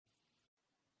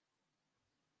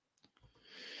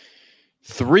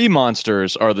Three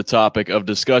monsters are the topic of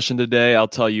discussion today. I'll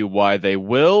tell you why they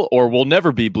will or will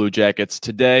never be Blue Jackets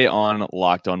today on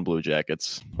Locked On Blue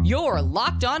Jackets. You're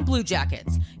Locked On Blue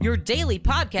Jackets, your daily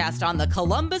podcast on the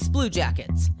Columbus Blue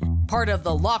Jackets, part of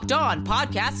the Locked On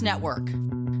Podcast Network.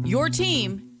 Your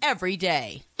team every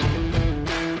day.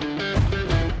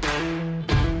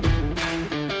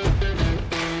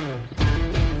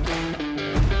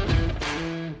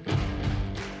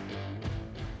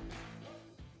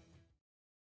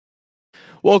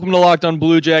 Welcome to Locked On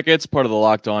Blue Jackets, part of the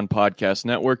Locked On Podcast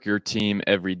Network, your team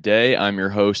every day. I'm your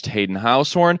host, Hayden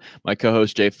Househorn. My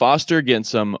co-host, Jay Foster, getting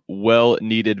some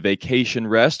well-needed vacation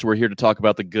rest. We're here to talk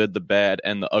about the good, the bad,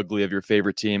 and the ugly of your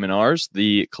favorite team and ours,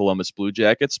 the Columbus Blue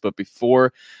Jackets. But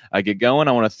before I get going,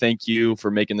 I want to thank you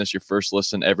for making this your first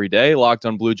listen every day. Locked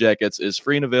On Blue Jackets is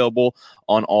free and available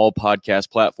on all podcast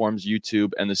platforms,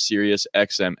 YouTube, and the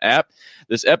SiriusXM app.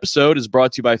 This episode is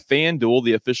brought to you by FanDuel,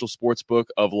 the official sportsbook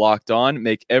of Locked On.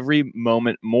 Make every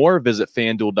moment more. Visit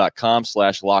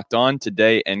FanDuel.com/LockedOn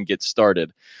today and get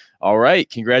started. All right.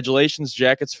 Congratulations,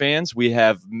 Jackets fans. We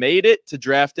have made it to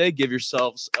draft day. Give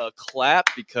yourselves a clap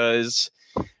because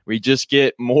we just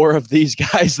get more of these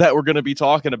guys that we're going to be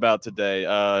talking about today.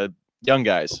 Young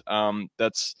guys.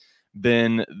 That's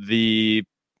been the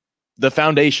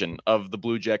foundation of the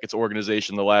Blue Jackets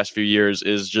organization the last few years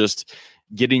is just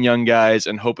getting young guys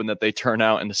and hoping that they turn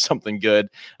out into something good.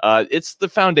 It's the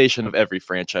foundation of every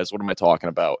franchise. What am I talking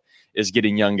about? Is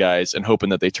getting young guys and hoping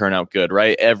that they turn out good,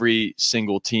 right? Every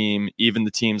single team, even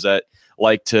the teams that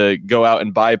like to go out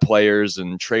and buy players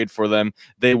and trade for them,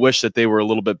 they wish that they were a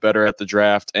little bit better at the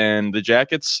draft. And the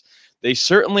Jackets, they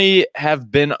certainly have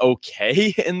been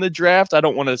okay in the draft. I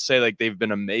don't want to say like they've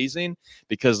been amazing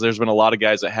because there's been a lot of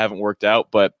guys that haven't worked out,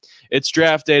 but it's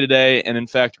draft day today. And in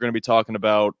fact, we're going to be talking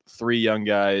about three young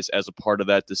guys as a part of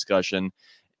that discussion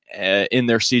in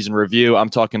their season review. I'm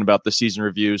talking about the season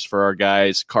reviews for our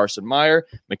guys, Carson, Meyer,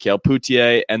 Mikael,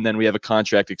 Pyyhtia, and then we have a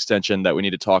contract extension that we need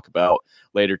to talk about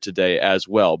later today as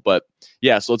well. But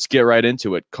yeah, so let's get right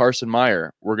into it. Carson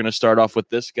Meyer, we're going to start off with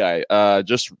this guy.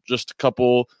 Just a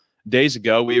couple days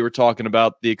ago, we were talking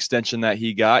about the extension that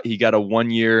he got. He got a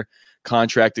 1-year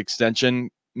contract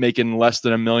extension, making less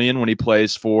than $1 million when he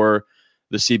plays for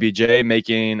the CBJ,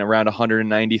 making around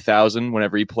 $190,000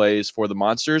 whenever he plays for the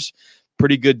Monsters.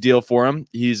 Pretty good deal for him.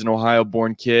 He's an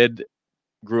Ohio-born kid,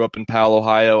 grew up in Powell,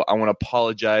 Ohio. I want to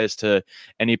apologize to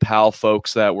any Powell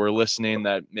folks that were listening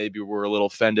that maybe were a little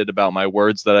offended about my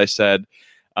words that I said.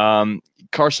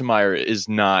 Carson Meyer is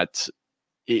not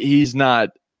 – he's not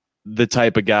 – the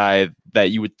type of guy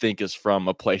that you would think is from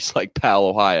a place like Powell,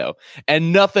 Ohio.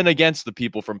 And nothing against the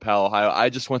people from Powell, Ohio. I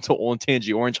just went to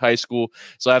Olentangy Orange High School,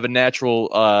 so I have a natural,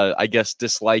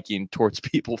 disliking towards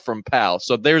people from Powell.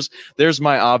 So there's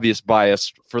my obvious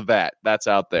bias for that. That's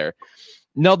out there.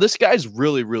 No, this guy's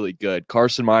really, really good.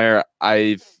 Carson Meyer,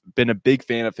 I've been a big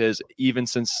fan of his even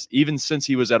since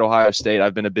he was at Ohio State.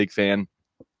 I've been a big fan.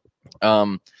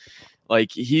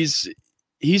 He's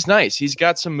nice. He's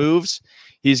got some moves.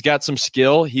 He's got some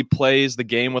skill. He plays the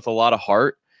game with a lot of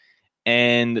heart.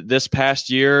 And this past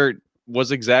year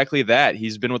was exactly that.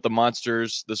 He's been with the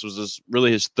Monsters. This was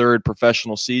really his third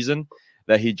professional season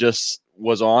that he just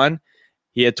was on.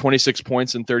 He had 26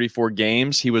 points in 34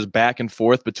 games. He was back and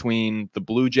forth between the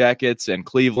Blue Jackets and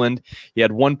Cleveland. He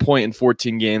had 1 point in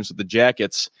 14 games with the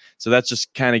Jackets. So that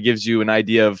just kind of gives you an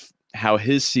idea of how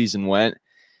his season went.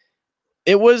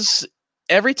 It was...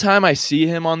 Every time I see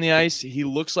him on the ice, he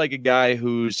looks like a guy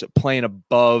who's playing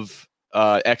above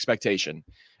expectation.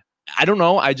 I don't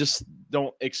know. I just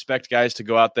don't expect guys to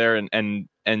go out there and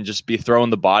just be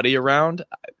throwing the body around.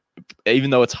 Even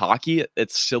though it's hockey,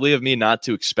 it's silly of me not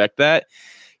to expect that.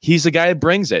 He's a guy that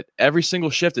brings it. Every single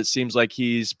shift, it seems like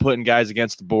he's putting guys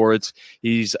against the boards.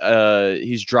 He's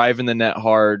driving the net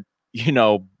hard,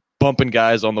 bumping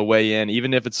guys on the way in,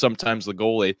 even if it's sometimes the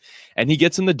goalie. And he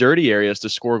gets in the dirty areas to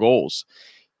score goals.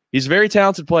 He's a very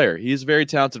talented player. He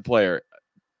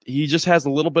just has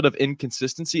a little bit of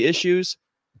inconsistency issues.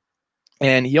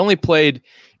 And he only played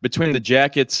between the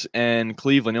Jackets and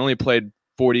Cleveland. He only played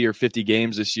 40 or 50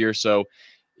 games this year. So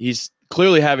he's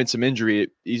clearly having some injury.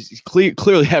 He's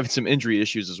clearly having some injury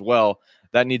issues as well.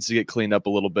 That needs to get cleaned up a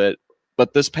little bit.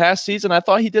 But this past season, I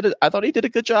thought he did a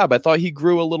good job. I thought he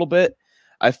grew a little bit.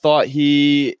 I thought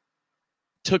he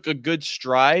took a good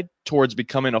stride towards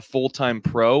becoming a full-time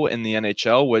pro in the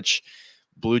NHL, which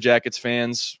Blue Jackets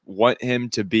fans want him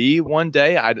to be one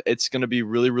day. It's going to be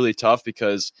really, really tough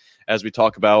because, as we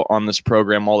talk about on this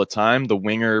program all the time, the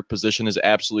winger position is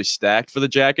absolutely stacked for the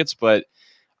Jackets. But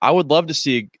I would love to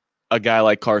see a guy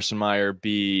like Carson Meyer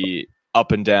be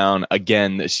up and down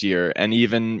again this year, and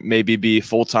even maybe be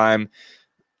full-time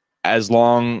as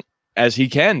long as he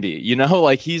can be.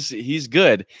 Like he's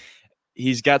good.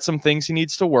 He's got some things he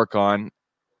needs to work on.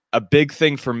 A big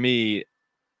thing for me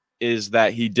is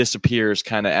that he disappears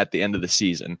kind of at the end of the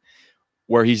season,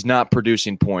 where he's not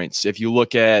producing points. If you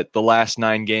look at the last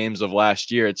 9 games of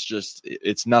last year,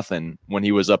 it's nothing when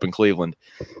he was up in Cleveland.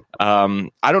 I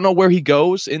don't know where he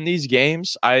goes in these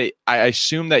games. I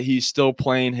assume that he's still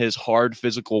playing his hard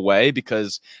physical way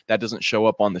because that doesn't show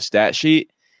up on the stat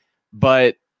sheet.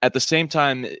 But at the same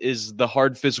time, is the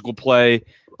hard physical play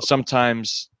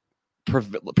sometimes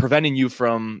preventing you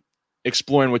from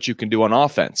exploring what you can do on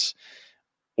offense?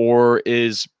 Or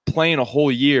is playing a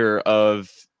whole year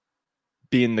of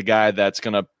being the guy that's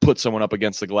going to put someone up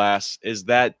against the glass, is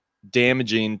that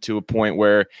damaging to a point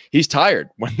where he's tired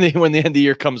when the end of the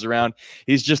year comes around?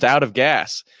 He's just out of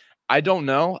gas. I don't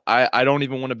know. I don't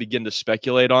even want to begin to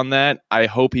speculate on that. I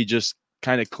hope he just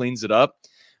kind of cleans it up.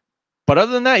 But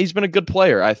other than that, he's been a good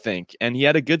player, I think. And he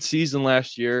had a good season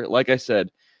last year. Like I said,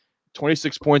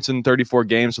 26 points in 34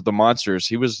 games with the Monsters.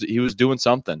 He was doing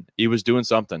something. He was doing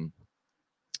something.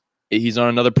 He's on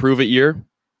another prove-it year,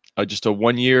 just a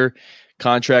 1-year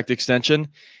contract extension.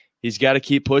 He's got to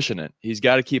keep pushing it.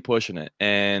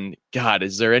 And, God,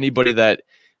 is there anybody that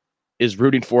is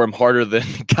rooting for him harder than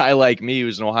a guy like me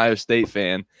who's an Ohio State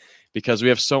fan? Because we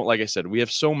have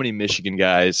so many Michigan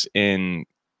guys in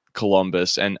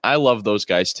Columbus, and I love those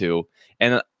guys too.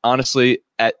 And honestly,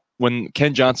 when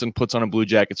Ken Johnson puts on a Blue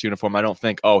Jackets uniform, I don't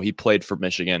think, oh, he played for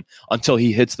Michigan, until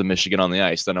he hits the Michigan on the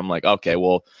ice. Then I'm like, okay,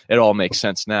 well, it all makes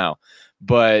sense now.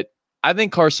 But I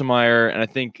think Carson Meyer, and I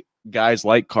think guys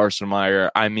like Carson Meyer,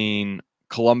 I mean,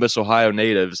 Columbus, Ohio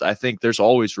natives, I think there's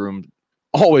always room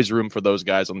for those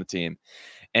guys on the team.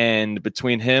 And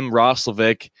between him,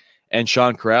 Roslovic, and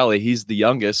Sean Corrali, he's the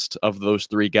youngest of those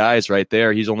 3 guys right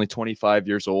there. He's only 25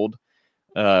 years old.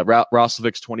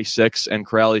 Roslovic's 26 and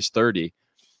Corrali's 30.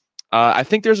 I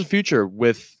think there's a future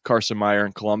with Carson Meyer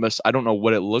in Columbus. I don't know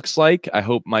what it looks like. I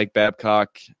hope Mike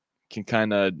Babcock can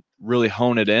kind of really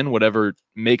hone it in, whatever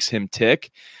makes him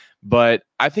tick. But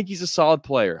I think he's a solid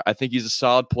player.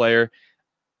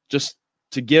 Just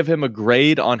to give him a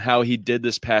grade on how he did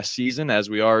this past season, as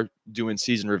we are doing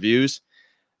season reviews,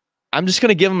 I'm just going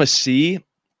to give him a C.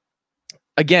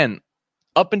 Again,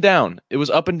 up and down. It was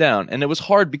up and down. And it was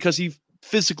hard because he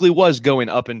physically was going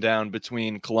up and down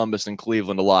between Columbus and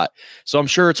Cleveland a lot. So I'm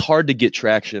sure it's hard to get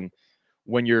traction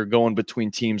when you're going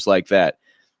between teams like that.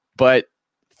 But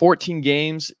 14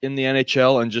 games in the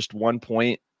NHL and just 1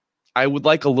 point, I would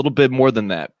like a little bit more than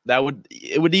that.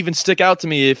 It would even stick out to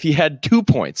me if he had 2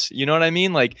 points. You know what I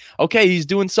mean? Like, okay, he's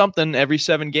doing something. Every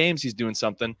 7 games, he's doing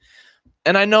something.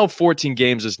 And I know 14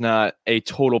 games is not a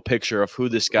total picture of who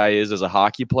this guy is as a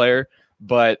hockey player,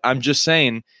 but I'm just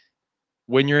saying,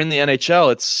 when you're in the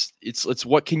NHL, it's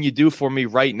what can you do for me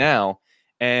right now?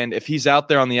 And if he's out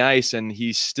there on the ice and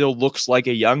he still looks like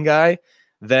a young guy,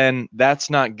 then that's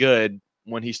not good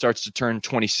when he starts to turn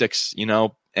 26,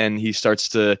 and he starts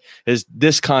to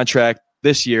this contract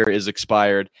this year is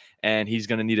expired and he's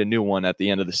going to need a new one at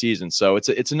the end of the season. So it's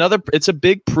a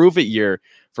big prove it year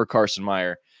for Carson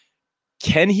Meyer.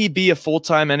 Can he be a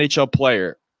full-time NHL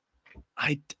player?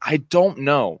 I don't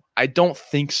know. I don't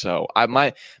think so.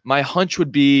 My hunch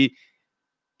would be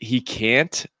he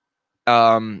can't.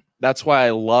 That's why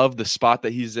I love the spot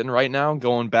that he's in right now,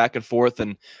 going back and forth.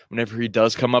 And whenever he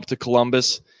does come up to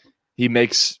Columbus, he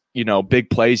makes big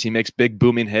plays. He makes big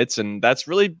booming hits, and that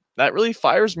really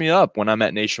fires me up when I'm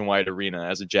at Nationwide Arena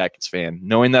as a Jackets fan,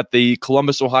 knowing that the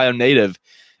Columbus, Ohio native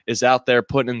is out there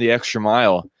putting in the extra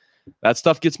mile. That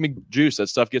stuff gets me juiced. That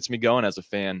stuff gets me going as a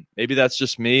fan. Maybe that's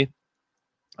just me.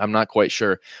 I'm not quite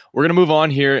sure. We're going to move on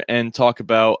here and talk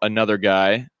about another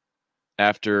guy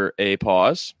after a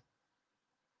pause.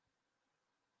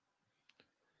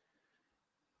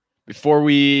 Before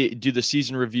we do the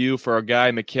season review for our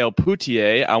guy, Mikael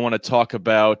Pyyhtia, I want to talk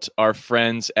about our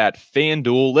friends at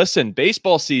FanDuel. Listen,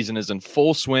 baseball season is in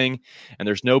full swing, and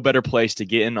there's no better place to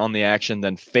get in on the action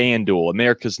than FanDuel,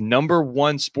 America's #1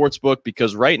 sportsbook,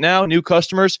 because right now, new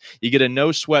customers, you get a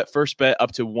no-sweat first bet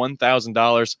up to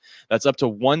 $1,000. That's up to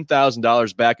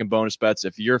 $1,000 back in bonus bets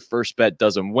if your first bet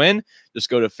doesn't win. Just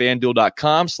go to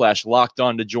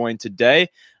FanDuel.com/lockedon to join today.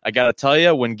 I got to tell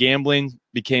you, when gambling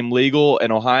became legal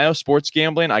in Ohio, sports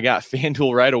gambling, I got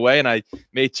FanDuel right away, and I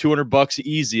made $200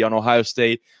 easy on Ohio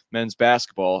State men's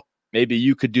basketball. Maybe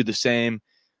you could do the same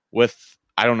with,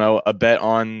 I don't know, a bet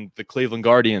on the Cleveland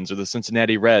Guardians or the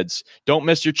Cincinnati Reds. Don't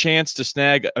miss your chance to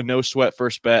snag a no-sweat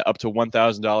first bet up to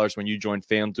 $1,000 when you join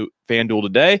FanDuel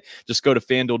today. Just go to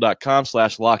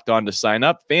FanDuel.com/lockedon to sign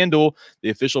up. FanDuel, the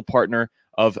official partner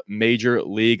of Major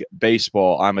League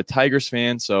Baseball. I'm a Tigers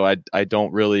fan, so I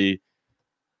don't really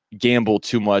gamble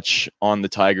too much on the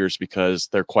Tigers because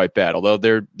they're quite bad, although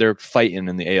they're fighting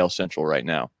in the AL Central right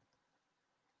now.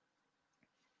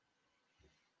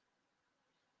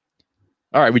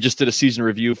 All right, we just did a season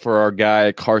review for our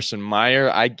guy, Carson Meyer.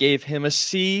 I gave him a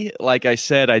C. Like I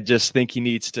said, I just think he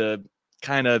needs to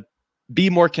kind of be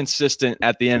more consistent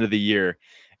at the end of the year,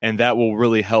 and that will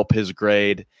really help his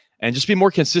grade. And just be more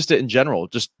consistent in general.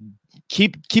 Just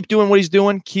keep doing what he's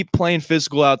doing. Keep playing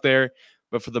physical out there.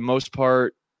 But for the most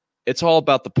part, it's all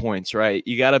about the points, right?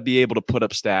 You got to be able to put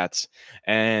up stats,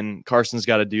 and Carson's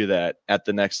got to do that at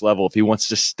the next level if he wants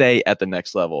to stay at the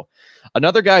next level.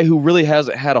 Another guy who really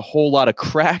hasn't had a whole lot of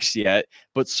cracks yet,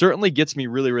 but certainly gets me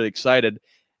really, really excited,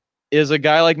 is a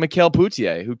guy like Mikael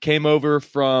Pyyhtia, who came over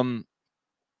from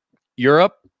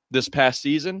Europe this past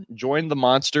season, joined the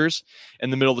Monsters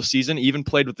in the middle of the season, even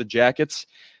played with the Jackets.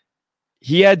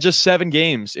 He had just 7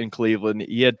 games in Cleveland.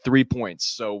 He had 3 points.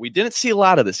 So we didn't see a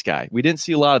lot of this guy.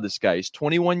 He's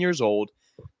 21 years old,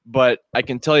 but I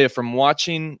can tell you from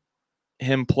watching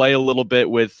him play a little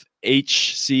bit with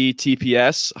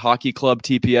HCTPS, Hockey Club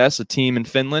TPS, a team in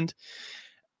Finland,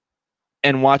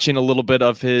 and watching a little bit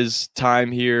of his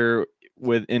time here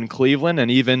in Cleveland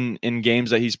and even in games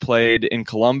that he's played in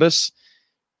Columbus,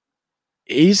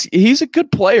 he's a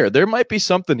good player. There might be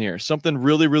something here, something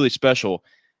really, really special.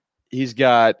 He's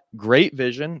got great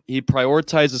vision. He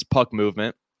prioritizes puck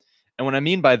movement. And what I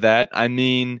mean by that, I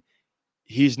mean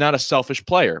he's not a selfish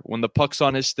player. When the puck's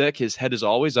on his stick, his head is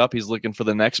always up. He's looking for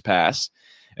the next pass.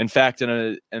 In fact,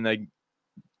 in a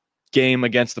game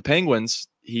against the Penguins,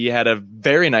 he had a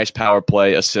very nice power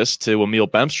play assist to Emil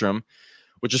Bemstrom,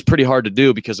 which is pretty hard to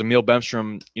do because Emil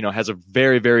Bemstrom, has a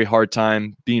very, very hard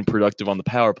time being productive on the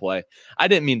power play. I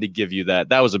didn't mean to give you that.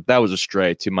 That was a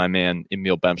stray to my man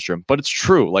Emil Bemstrom, but it's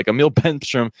true. Like Emil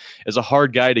Bemstrom is a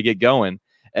hard guy to get going,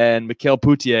 and Mikael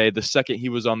Pyyhtia, the second he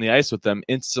was on the ice with them,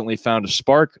 instantly found a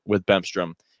spark with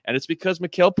Bemstrom, and it's because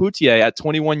Mikael Pyyhtia, at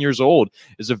 21 years old,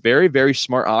 is a very, very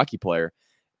smart hockey player.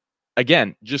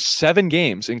 Again, just 7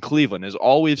 games in Cleveland is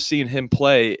all we've seen him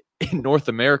play in North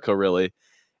America, really.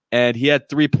 And he had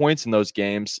 3 points in those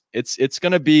games. It's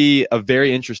going to be a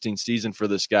very interesting season for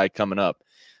this guy coming up.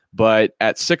 But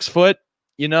at 6 foot,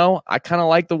 I kind of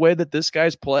like the way that this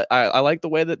guy's play. I like the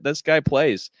way that this guy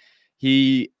plays.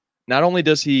 He not only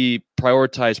does he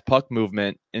prioritize puck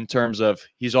movement in terms of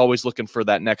he's always looking for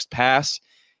that next pass,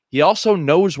 he also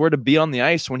knows where to be on the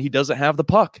ice when he doesn't have the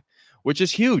puck, which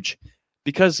is huge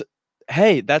because,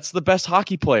 hey, that's the best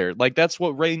hockey player. Like that's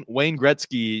what Wayne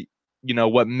Gretzky.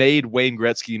 What made Wayne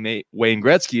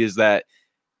Gretzky is that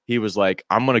he was like,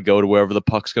 I'm going to go to wherever the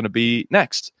puck's going to be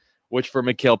next, which for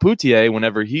Mikael Pyyhtia,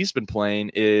 whenever he's been playing,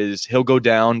 is he'll go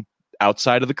down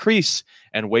outside of the crease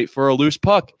and wait for a loose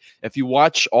puck. If you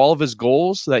watch all of his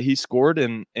goals that he scored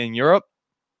in Europe,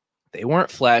 they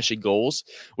weren't flashy goals,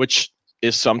 which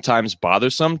is sometimes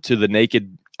bothersome to the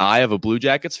naked eye of a Blue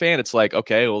Jackets fan. It's like,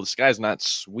 okay, well, this guy's not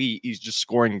sweet. He's just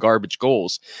scoring garbage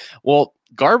goals. Well,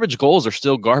 garbage goals are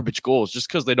still garbage goals just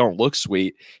because they don't look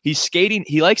sweet. He's skating.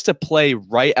 He likes to play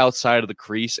right outside of the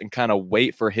crease and kind of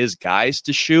wait for his guys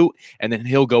to shoot, and then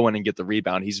he'll go in and get the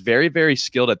rebound. He's very, very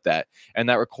skilled at that, and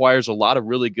that requires a lot of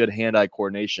really good hand-eye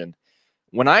coordination.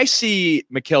 When I see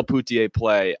Mikael Pyyhtia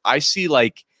play, I see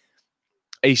like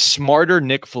a smarter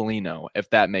Nick Foligno, if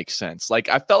that makes sense. Like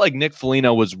I felt like Nick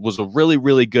Foligno was a really,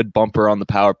 really good bumper on the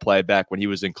power play back when he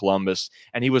was in Columbus,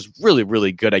 and he was really,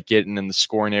 really good at getting in the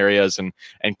scoring areas and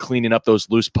cleaning up those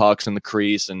loose pucks in the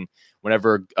crease. And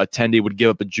whenever a Tendy would give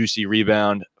up a juicy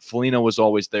rebound, Foligno was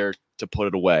always there to put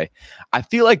it away. I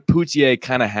feel like Pyyhtia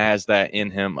kind of has that in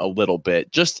him a little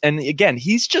bit. And again,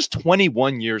 he's just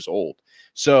 21 years old.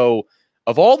 So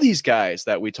of all these guys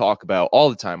that we talk about all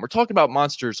the time, we're talking about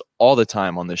monsters all the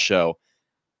time on this show.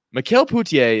 Mikael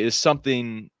Pyyhtia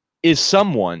is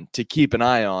someone to keep an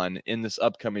eye on in this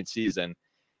upcoming season.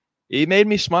 He made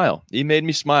me smile.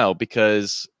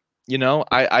 Because,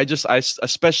 I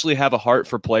especially have a heart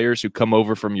for players who come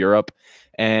over from Europe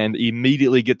and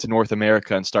immediately get to North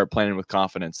America and start playing with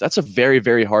confidence. That's a very,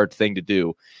 very hard thing to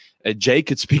do. Jay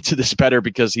could speak to this better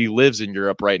because he lives in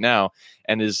Europe right now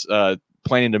and is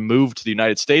planning to move to the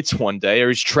United States one day, or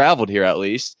he's traveled here at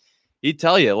least. He'd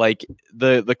tell you, like,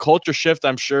 the culture shift,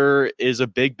 I'm sure, is a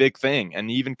big, big thing. And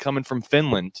even coming from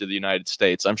Finland to the United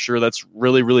States, I'm sure that's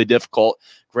really, really difficult.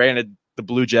 Granted, the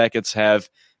Blue Jackets have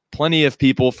plenty of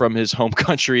people from his home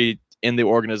country in the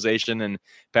organization, and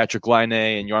Patrick Laine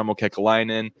and Jarmo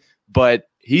Kekalainen. But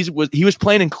he was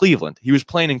playing in Cleveland. He was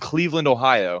playing in Cleveland,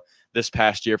 Ohio this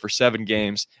past year for 7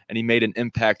 games, and he made an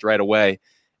impact right away.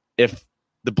 If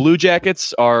Blue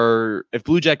Jackets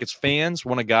fans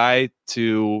want a guy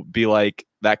to be like,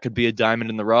 that could be a diamond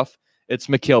in the rough, it's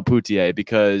Mikael Pyyhtia,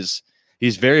 because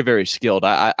he's very, very skilled.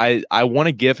 I want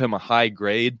to give him a high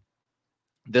grade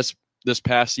this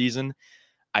past season.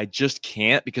 I just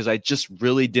can't, because I just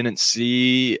really didn't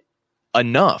see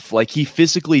enough. Like, he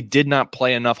physically did not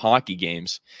play enough hockey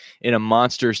games in a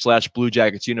Monster/Blue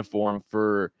Jackets uniform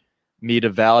for me to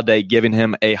validate giving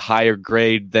him a higher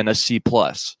grade than a C+.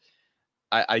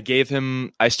 I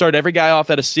started every guy off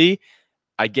at a C.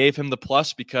 I gave him the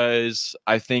plus because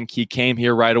I think he came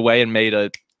here right away and made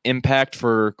an impact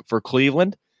for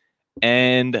Cleveland.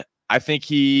 And I think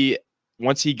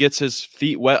once he gets his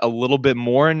feet wet a little bit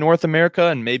more in North America,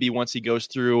 and maybe once he goes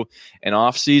through an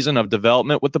off season of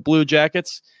development with the Blue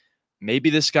Jackets, maybe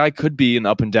this guy could be an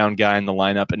up and down guy in the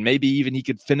lineup, and maybe even he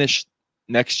could finish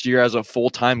next year as a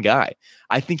full-time guy.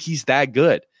 I think he's that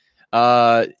good.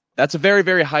 That's a very,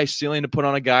 very high ceiling to put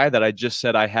on a guy that I just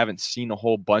said I haven't seen a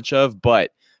whole bunch of.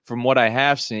 But from what I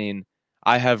have seen,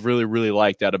 I have really, really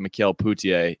liked out of Mikael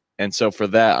Pyyhtia. And so for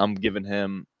that, I'm giving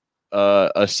him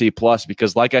a C+,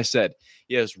 because like I said,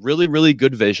 he has really, really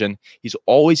good vision. He's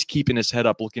always keeping his head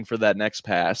up, looking for that next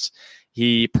pass.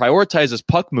 He prioritizes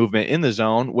puck movement in the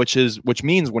zone, which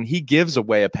means when he gives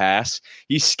away a pass,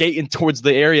 he's skating towards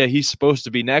the area he's supposed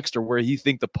to be next, or where he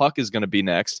think the puck is going to be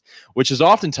next, which is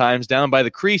oftentimes down by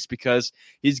the crease, because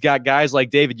he's got guys like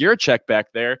David Jiricek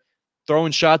back there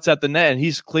throwing shots at the net, and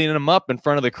he's cleaning them up in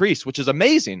front of the crease, which is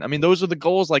amazing. I mean, those are the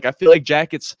goals. Like, I feel like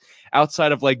Jackets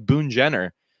outside of like Boone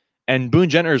Jenner, and Boone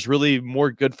Jenner is really more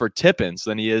good for tip-ins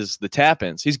than he is the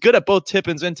tap-ins. He's good at both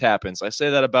tip-ins and tap-ins. I say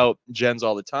that about Jens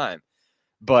all the time.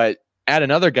 But add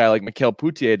another guy like Mikael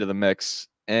Pyyhtia to the mix,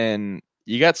 and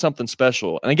you got something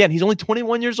special. And again, he's only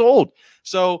 21 years old.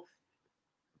 So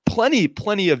plenty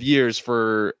of years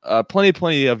for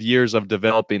plenty of years of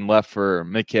developing left for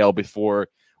Mikael before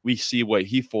we see what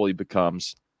he fully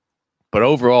becomes. But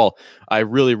overall, I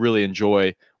really, really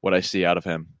enjoy what I see out of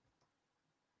him.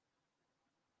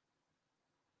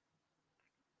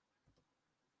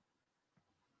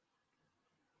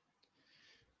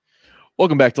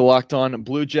 Welcome back to Locked On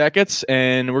Blue Jackets,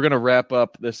 and we're going to wrap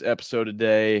up this episode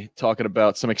today talking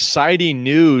about some exciting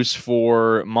news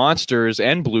for Monsters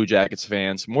and Blue Jackets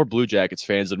fans. More Blue Jackets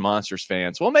fans than Monsters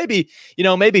fans. Well, maybe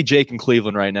Jake in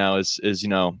Cleveland right now is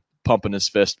pumping his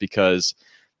fist because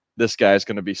this guy is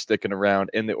going to be sticking around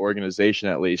in the organization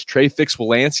at least. Trey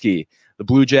Fix-Wolansky, the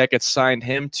Blue Jackets signed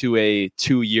him to a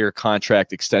 2-year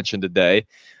contract extension today.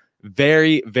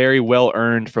 Very, very well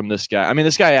earned from this guy. I mean,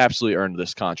 this guy absolutely earned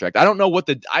this contract. I don't know what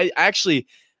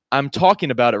I'm talking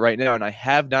about it right now, and I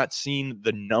have not seen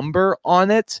the number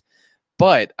on it,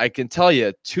 but I can tell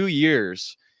you 2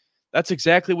 years, that's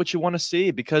exactly what you want to see,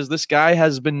 because this guy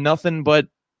has been nothing but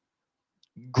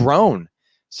grown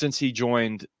since he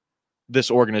joined this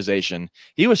organization.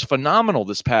 He was phenomenal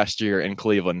this past year in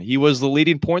Cleveland. He was the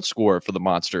leading point scorer for the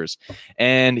Monsters,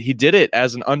 and he did it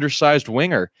as an undersized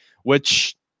winger,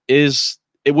 which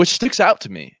sticks out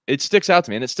to me. It sticks out to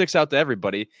me, and it sticks out to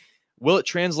everybody. Will it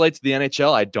translate to the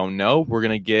NHL? I don't know.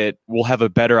 We'll have a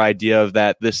better idea of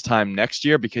that this time next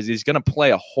year, because he's going to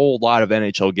play a whole lot of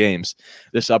NHL games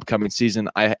this upcoming season.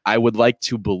 I would like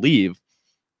to believe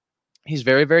he's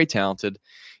very, very talented.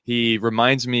 He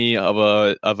reminds me of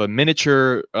a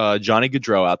miniature Johnny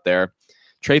Gaudreau out there.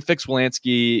 Trey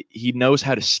Fix-Wolansky, he knows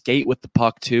how to skate with the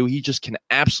puck too. He just can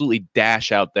absolutely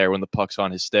dash out there when the puck's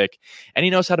on his stick. And he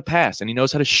knows how to pass, and he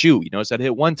knows how to shoot. He knows how to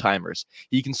hit one-timers.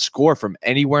 He can score from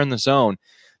anywhere in the zone.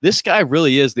 This guy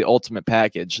really is the ultimate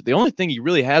package. The only thing he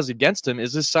really has against him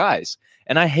is his size.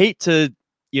 And I hate to,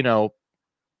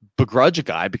 begrudge a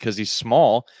guy because he's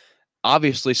small.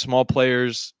 Obviously, small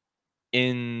players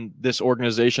in this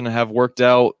organization have worked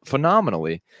out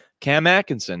phenomenally. Cam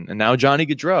Atkinson and now Johnny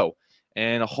Gaudreau,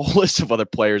 and a whole list of other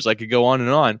players. I could go on and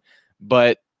on,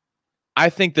 but I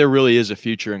think there really is a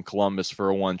future in Columbus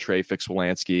for one Trey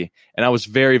Fix-Wolansky, and I was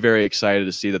very, very excited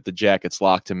to see that the Jackets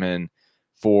locked him in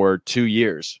for 2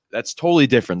 years. That's totally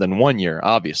different than 1 year,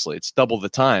 obviously. It's double the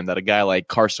time that a guy like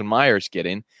Carson Meyer is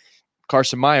getting.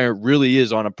 Carson Meyer really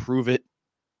is on a prove it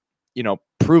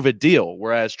deal,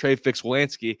 whereas Trey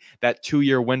Fix-Wolansky, that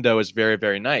 2-year window is very,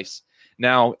 very nice.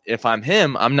 Now, if I'm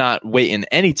him, I'm not waiting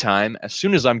any time. As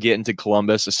soon as I'm getting to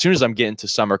Columbus, as soon as I'm getting to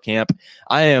summer camp,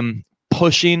 I am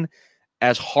pushing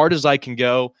as hard as I can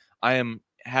go. I am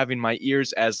having my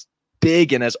ears as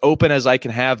big and as open as I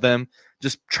can have them,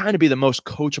 just trying to be the most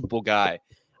coachable guy.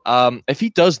 If he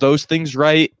does those things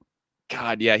right,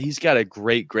 God, yeah, he's got a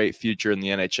great, great future in the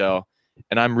NHL.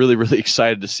 And I'm really, really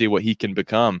excited to see what he can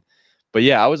become. But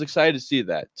yeah, I was excited to see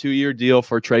that 2-year deal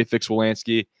for Trey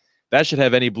Fix-Wolanski. That should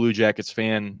have any Blue Jackets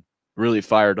fan really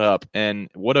fired up. And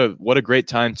what a great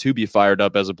time to be fired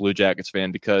up as a Blue Jackets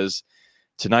fan, because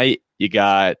tonight you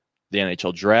got the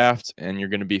NHL draft, and you're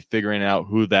going to be figuring out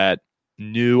who that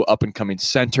new up-and-coming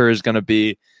center is going to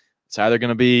be. It's either going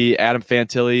to be Adam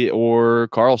Fantilli or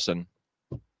Carlson.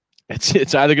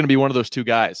 It's either going to be one of those two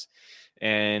guys.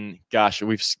 And gosh,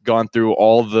 we've gone through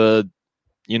all the,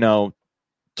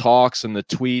 talks and the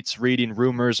tweets, reading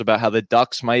rumors about how the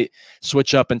Ducks might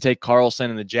switch up and take Carlson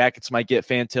and the Jackets might get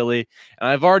Fantilli. And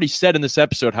I've already said in this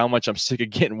episode how much I'm sick of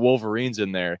getting Wolverines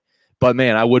in there. But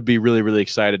man, I would be really, really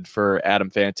excited for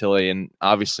Adam Fantilli, and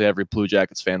obviously every Blue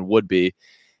Jackets fan would be.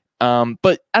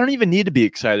 But I don't even need to be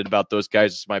excited about those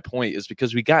guys. Is my point, is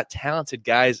because we got talented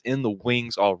guys in the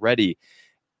wings already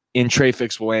in Trey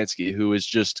Fix-Wolanski, who is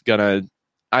just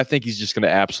I think he's just gonna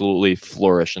absolutely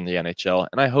flourish in the NHL,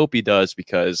 and I hope he does,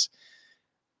 because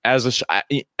as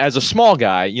a small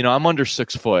guy, I'm under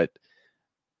 6 foot.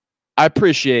 I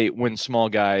appreciate when small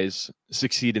guys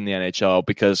succeed in the NHL,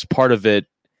 because part of it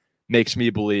makes me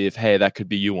believe, hey, that could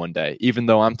be you one day, even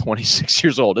though I'm 26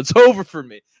 years old. It's over for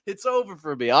me.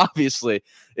 Obviously.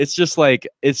 It's just,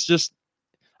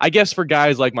 I guess for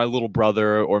guys like my little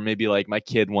brother, or maybe like my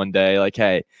kid one day, like,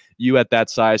 hey, you at that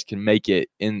size can make it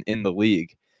in the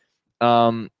league.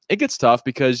 It gets tough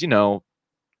because, a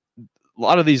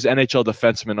lot of these NHL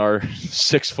defensemen are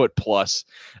 6 foot plus.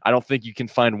 I don't think you can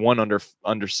find one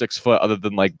under 6 foot other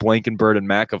than like Blankenburg and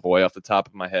McAvoy off the top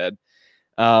of my head.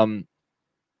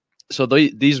 So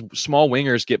these small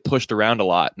wingers get pushed around a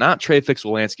lot. Not Trey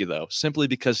Fix-Wolanski, though, simply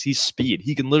because he's speed.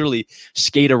 He can literally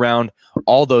skate around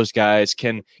all those guys,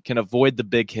 can avoid the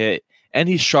big hit, and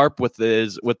he's sharp with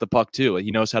the puck too.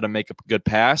 He knows how to make a good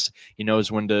pass. He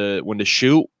knows when to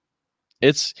shoot.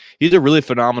 He's a really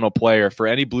phenomenal player. For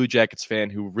any Blue Jackets fan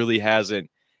who really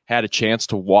hasn't had a chance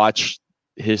to watch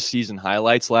his season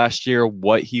highlights last year,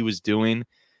 what he was doing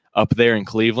up there in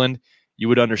Cleveland, you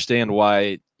would understand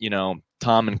why,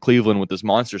 Tom in Cleveland with his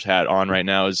Monsters hat on right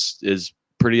now is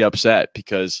pretty upset,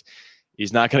 because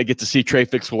he's not going to get to see Trey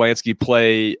Fix-Wolanski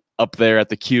play up there at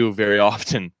the Q very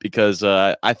often, because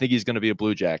I think he's going to be a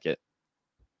Blue Jacket,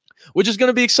 which is going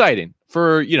to be exciting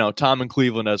for, Tom in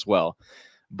Cleveland as well.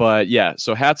 But yeah,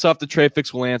 so hats off to Trey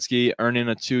Fix-Wolanski earning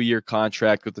a 2-year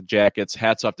contract with the Jackets.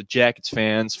 Hats off to Jackets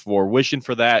fans for wishing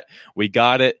for that. We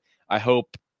got it. I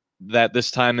hope that this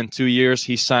time in 2 years,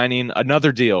 he's signing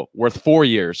another deal worth 4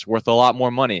 years, worth a lot more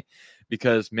money,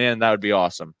 because, man, that would be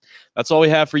awesome. That's all we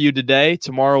have for you today.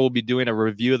 Tomorrow we'll be doing a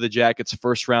review of the Jackets'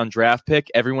 first-round draft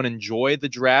pick. Everyone enjoy the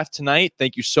draft tonight.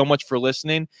 Thank you so much for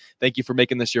listening. Thank you for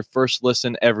making this your first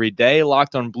listen every day.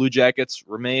 Locked on Blue Jackets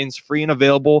remains free and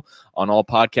available on all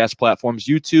podcast platforms,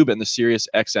 YouTube, and the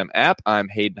SiriusXM app. I'm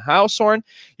Hayden Houshorn.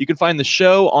 You can find the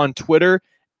show on Twitter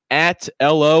at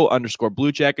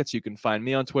 @LO_Blue Jackets. You can find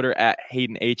me on Twitter at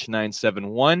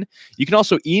HaydenH971. You can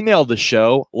also email the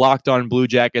show,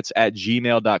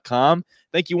 lockedonbluejackets@gmail.com.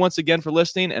 Thank you once again for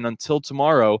listening, and until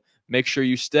tomorrow, make sure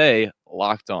you stay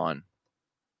locked on.